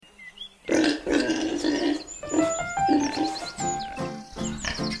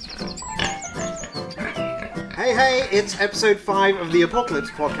Hey, it's episode 5 of the Apocalypse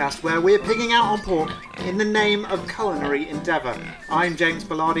podcast, where we're pigging out on pork in the name of culinary endeavour. I'm James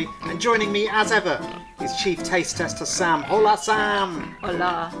Bellardi, and joining me as ever is Chief Taste Tester Sam. Hola, Sam!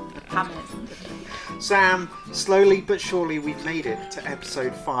 Hola, Hammers. Sam, slowly but surely we've made it to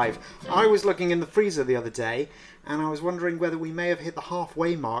episode 5. I was looking in the freezer the other day, and I was wondering whether we may have hit the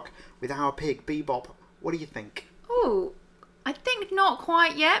halfway mark with our pig, Bebop. What do you think? Oh, I think not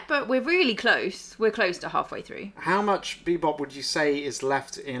quite yet, but we're really close. We're close to halfway through. How much Bebop would you say is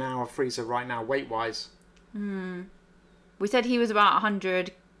left in our freezer right now, weight-wise? We said he was about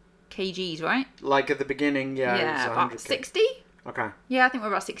 100 kgs, right? Like at the beginning, yeah. It was about 60? Okay. Yeah, I think we're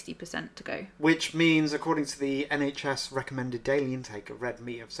about 60% to go. Which means, according to the NHS recommended daily intake of red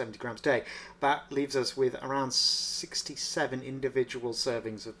meat of 70 grams a day, that leaves us with around 67 individual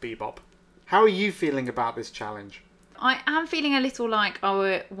servings of Bebop. How are you feeling about this challenge? I am feeling a little like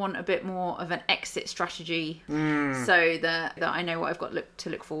I want a bit more of an exit strategy so that I know what I've got to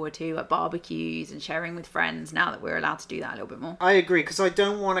look forward to at barbecues and sharing with friends now that we're allowed to do that a little bit more. I agree, because I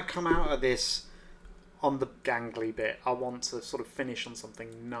don't want to come out of this on the gangly bit. I want to sort of finish on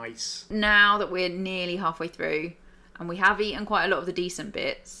something nice. Now that we're nearly halfway through and we have eaten quite a lot of the decent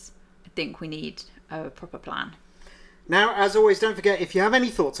bits, I think we need a proper plan. Now, as always, don't forget, if you have any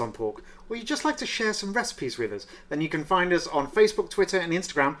thoughts on pork, or you'd just like to share some recipes with us, then you can find us on Facebook, Twitter and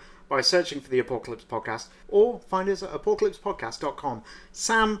Instagram by searching for the Apocalypse Podcast, or find us at apocalypsepodcast.com.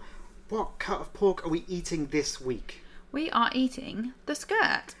 Sam, what cut of pork are we eating this week? We are eating the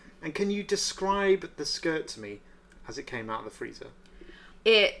skirt. And can you describe the skirt to me as it came out of the freezer?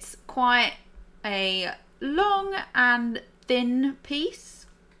 It's quite a long and thin piece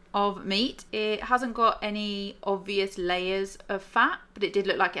of meat. It hasn't got any obvious layers of fat, but it did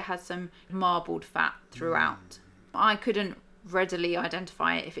look like it had some marbled fat throughout. I couldn't readily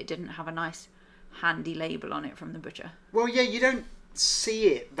identify it if it didn't have a nice handy label on it from the butcher. Well, yeah, you don't see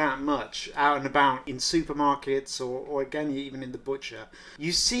it that much out and about in supermarkets or again, even in the butcher.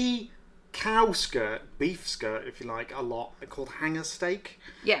 You see cow skirt, beef skirt, if you like, a lot. They're called hanger steak.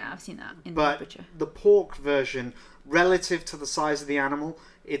 Yeah, I've seen that in the butcher. The pork version, relative to the size of the animal,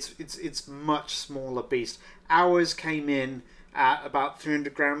 it's much smaller beast. Ours came in at about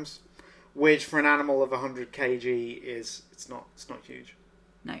 300 grams, which for an animal of 100 kg it's not huge.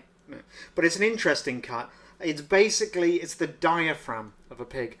 No. But it's an interesting cut. It's the diaphragm of a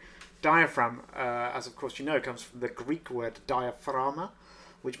pig. Diaphragm, as of course you know, comes from the Greek word diaphragma,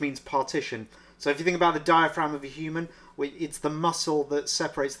 which means partition. So if you think about the diaphragm of a human, it's the muscle that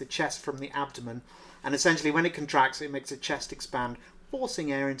separates the chest from the abdomen. And essentially when it contracts, it makes the chest expand,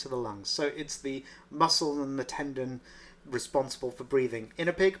 forcing air into the lungs. So it's the muscle and the tendon responsible for breathing. In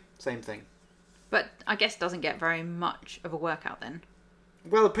a pig, same thing. But I guess doesn't get very much of a workout then.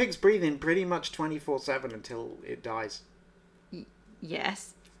 Well, a pig's breathing pretty much 24/7 until it dies.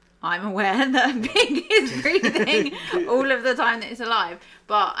 Yes. I'm aware that a pig is breathing all of the time that it's alive.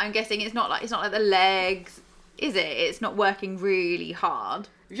 But I'm guessing it's not like the legs, is it? It's not working really hard.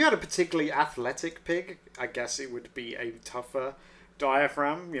 If you had a particularly athletic pig, I guess it would be a tougher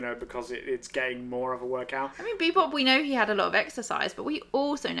diaphragm, because it's getting more of a workout. I mean, Bebop, we know he had a lot of exercise, but we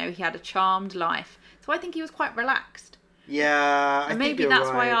also know he had a charmed life. So I think he was quite relaxed. Yeah, and maybe that's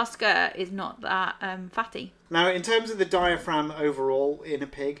why our skirt is not that fatty. Now, in terms of the diaphragm overall in a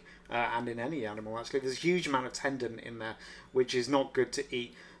pig, and in any animal actually, there's a huge amount of tendon in there, which is not good to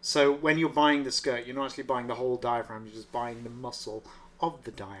eat. So when you're buying the skirt, you're not actually buying the whole diaphragm, you're just buying the muscle of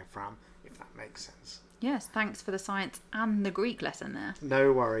the diaphragm, if that makes sense. Yes, thanks for the science and the Greek lesson there.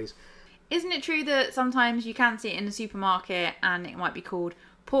 No worries. Isn't it true that sometimes you can see it in the supermarket and it might be called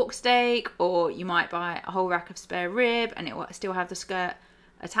pork steak, or you might buy a whole rack of spare rib and it will still have the skirt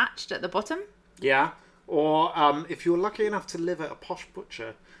attached at the bottom? Yeah, or if you're lucky enough to live at a posh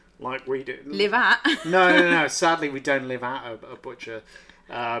butcher, like we do. Live at? No. Sadly, we don't live at a butcher.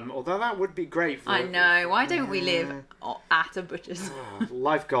 Although that would be great. I know. Why don't we live at a butcher's?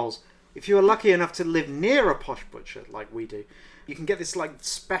 Life goals. If you are lucky enough to live near a posh butcher, like we do, you can get this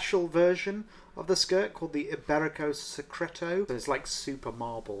special version of the skirt called the Iberico Secreto. It's like super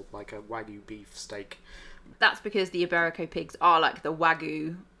marble, like a Wagyu beef steak. That's because the Iberico pigs are like the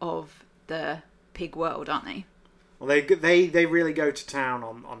Wagyu of the pig world, aren't they? Well, they really go to town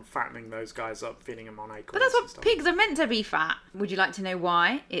on fattening those guys up, feeding them on acorns. But that's what pigs are meant to be, fat. Would you like to know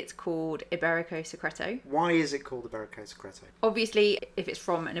why it's called Iberico Secreto? Why is it called Iberico Secreto? Obviously, if it's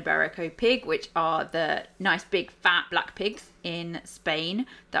from an Iberico pig, which are the nice big fat black pigs in Spain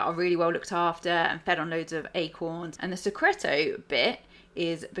that are really well looked after and fed on loads of acorns. And the Secreto bit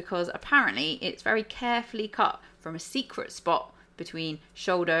is because apparently it's very carefully cut from a secret spot between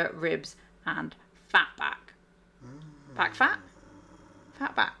shoulder, ribs and fat back. Back fat?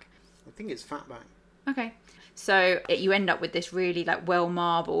 Fat back. I think it's fat back. Okay. So you end up with this really like well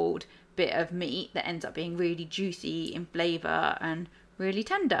marbled bit of meat that ends up being really juicy in flavour and really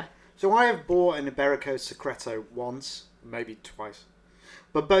tender. So I have bought an Iberico Secreto once, maybe twice.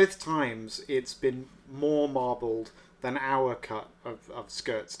 But both times it's been more marbled than our cut of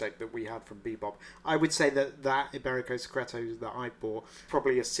skirt steak that we had from Bebop. I would say that Iberico Secreto that I bought,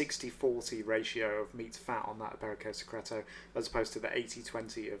 probably a 60-40 ratio of meat to fat on that Iberico Secreto, as opposed to the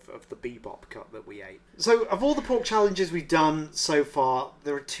 80-20 of the Bebop cut that we ate. So of all the pork challenges we've done so far,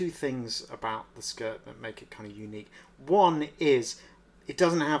 there are two things about the skirt that make it kind of unique. One is it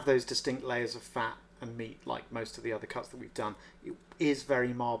doesn't have those distinct layers of fat and meat like most of the other cuts that we've done. It is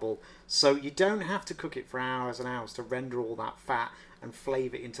very marbled, so you don't have to cook it for hours and hours to render all that fat and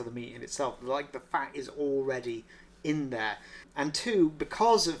flavour into the meat in itself. Like, the fat is already in there. And two,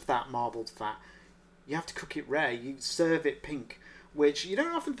 because of that marbled fat, you have to cook it rare. You serve it pink, which you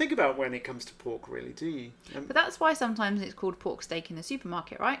don't often think about when it comes to pork, really, do you? But that's why sometimes it's called pork steak in the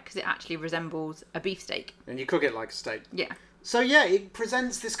supermarket, right? Because it actually resembles a beef steak. And you cook it like a steak. Yeah. So yeah, it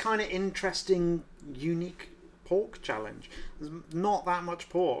presents this kind of interesting, unique pork challenge. There's not that much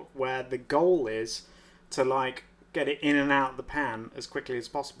pork, where the goal is to like get it in and out of the pan as quickly as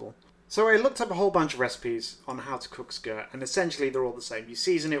possible. So I looked up a whole bunch of recipes on how to cook skirt, and essentially they're all the same. You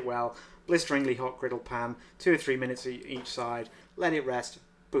season it well, blisteringly hot griddle pan, 2 or 3 minutes each side, let it rest,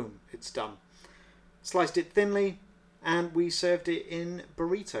 boom, it's done. Sliced it thinly, and we served it in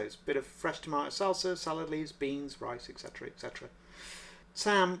burritos. Bit of fresh tomato salsa, salad leaves, beans, rice, etc, etc.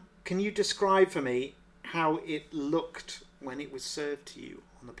 Sam, can you describe for me how it looked when it was served to you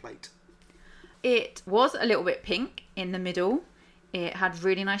on the plate? It was a little bit pink in the middle. It had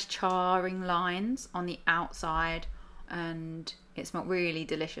really nice charring lines on the outside, and it smelled really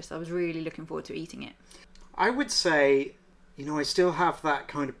delicious. I was really looking forward to eating it. I would say, I still have that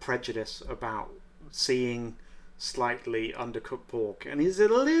kind of prejudice about seeing slightly undercooked pork, and it's a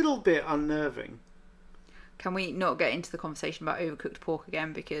little bit unnerving. Can we not get into the conversation about overcooked pork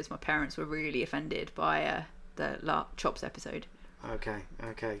again, because my parents were really offended by the Chops episode. Okay.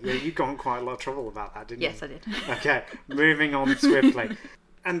 Yeah, you got in quite a lot of trouble about that, didn't you? Yes, I did. Okay, moving on swiftly.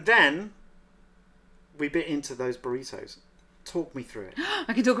 And then we bit into those burritos. Talk me through it.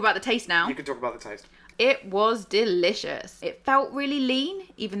 I can talk about the taste now. You can talk about the taste. It was delicious. It felt really lean,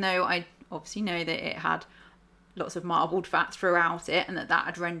 even though I obviously know that it had lots of marbled fat throughout it, and that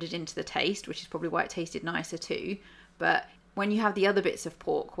had rendered into the taste, which is probably why it tasted nicer too. But when you have the other bits of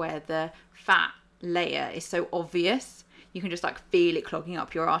pork where the fat layer is so obvious, you can just like feel it clogging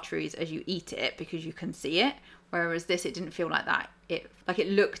up your arteries as you eat it because you can see it. Whereas this, it didn't feel like that. It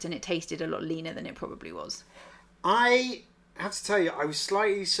looked and it tasted a lot leaner than it probably was. I have to tell you, I was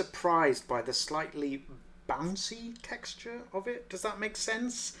slightly surprised by the slightly bouncy texture of it. Does that make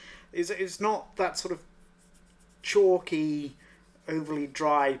sense? It's not that sort of chalky, overly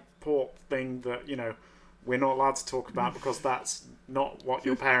dry pork thing that, we're not allowed to talk about because that's not what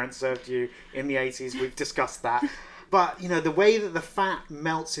your parents served you in the 80s. We've discussed that. But, the way that the fat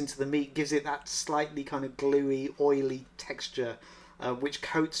melts into the meat gives it that slightly kind of gluey, oily texture, which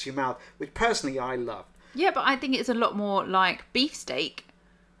coats your mouth, which personally I love. Yeah, but I think it's a lot more like beef steak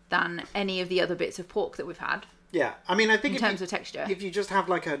than any of the other bits of pork that we've had. Yeah, I mean, I think in terms of texture, if you just have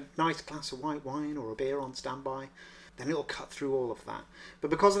like a nice glass of white wine or a beer on standby, then it'll cut through all of that. But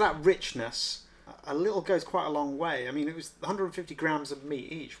because of that richness, a little goes quite a long way. I mean, it was 150 grams of meat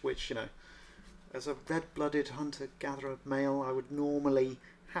each, which, as a red-blooded hunter-gatherer male, I would normally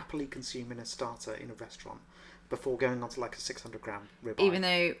happily consume in a starter in a restaurant before going on to like a 600-gram ribeye. Even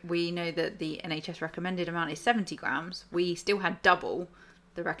though we know that the NHS recommended amount is 70 grams, we still had double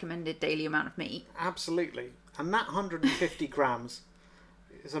the recommended daily amount of meat. Absolutely. And that 150 grams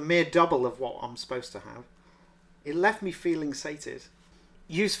is a mere double of what I'm supposed to have. It left me feeling sated.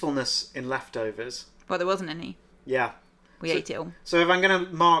 Usefulness in leftovers. Well, there wasn't any. Yeah. We ate it all. So if I'm going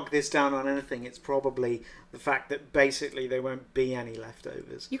to mark this down on anything, it's probably the fact that basically there won't be any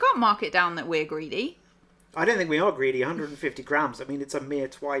leftovers. You can't mark it down that we're greedy. I don't think we are greedy. 150 grams. I mean, it's a mere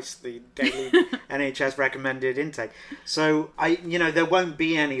twice the daily NHS recommended intake. So there won't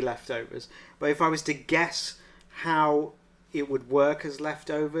be any leftovers. But if I was to guess how it would work as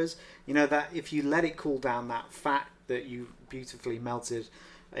leftovers, that if you let it cool down, that fat that you beautifully melted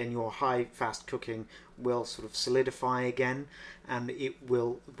in your high fast cooking will sort of solidify again, and it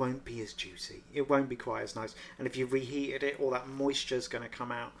won't be as juicy. It won't be quite as nice. And if you reheated it, all that moisture is going to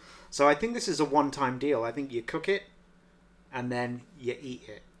come out. So I think this is a one-time deal. I think you cook it and then you eat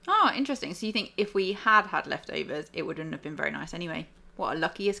it. Oh, interesting. So you think if we had leftovers, it wouldn't have been very nice anyway? What a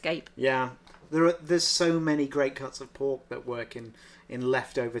lucky escape. Yeah. There's so many great cuts of pork that work in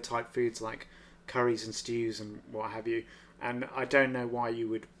leftover type foods like curries and stews and what have you. And I don't know why you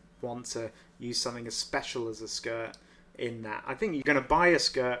would want to use something as special as a skirt in that. I think you're going to buy a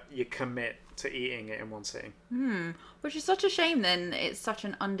skirt, you commit to eating it in one sitting. Which is such a shame then. It's such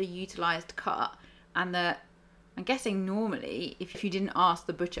an underutilized cut, and that I'm guessing normally if you didn't ask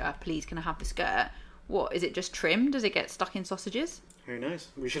the butcher, please can I have the skirt, what is it, just trimmed? Does it get stuck in sausages? Who knows?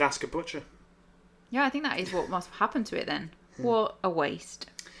 We should ask a butcher. Yeah, I think that is what must happen to it then. What a waste.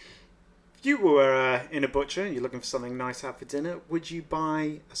 If you were in a butcher and you're looking for something nice out for dinner, would you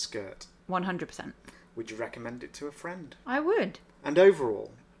buy a skirt? 100%. Would you recommend it to a friend? I would. And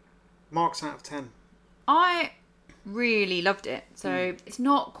overall, marks out of 10. I really loved it. So it's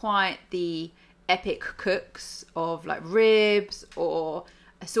not quite the epic cooks of like ribs or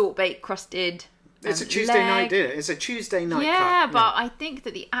a salt baked crusted it's a Tuesday night dinner. It's a Tuesday night cut. Yeah, but I think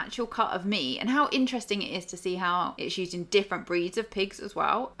that the actual cut of meat and how interesting it is to see how it's used in different breeds of pigs as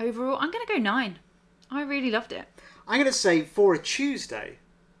well. Overall, I'm going to go 9. I really loved it. I'm going to say for a Tuesday,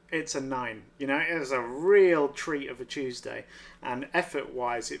 it's a 9. You know, it is a real treat of a Tuesday. And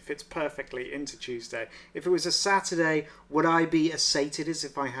effort-wise, it fits perfectly into Tuesday. If it was a Saturday, would I be as sated as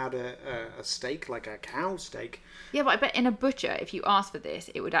if I had a steak, like a cow steak? Yeah, but I bet in a butcher, if you asked for this,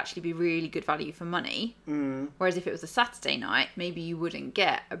 it would actually be really good value for money. Whereas if it was a Saturday night, maybe you wouldn't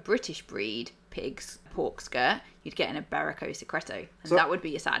get a British breed pig's pork skirt. You'd get an Iberico Secreto. And that would be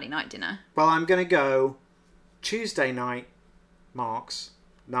your Saturday night dinner. Well, I'm going to go Tuesday night, marks,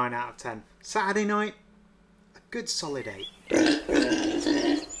 9 out of 10. Saturday night, a good solid 8.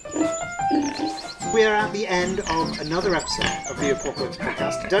 We're at the end of another episode of the Apocalypse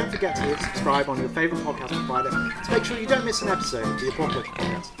Podcast. Don't forget to hit subscribe on your favourite podcast provider to make sure you don't miss an episode of the Apocalypse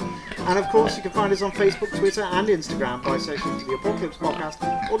Podcast. And of course, you can find us on Facebook, Twitter and Instagram by searching for the Apocalypse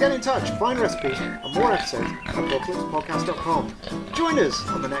Podcast, or get in touch, find recipes and more episodes at apocalypsepodcast.com. Join us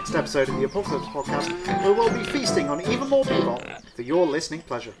on the next episode of the Apocalypse Podcast, where we'll be feasting on even more people for your listening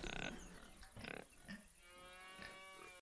pleasure.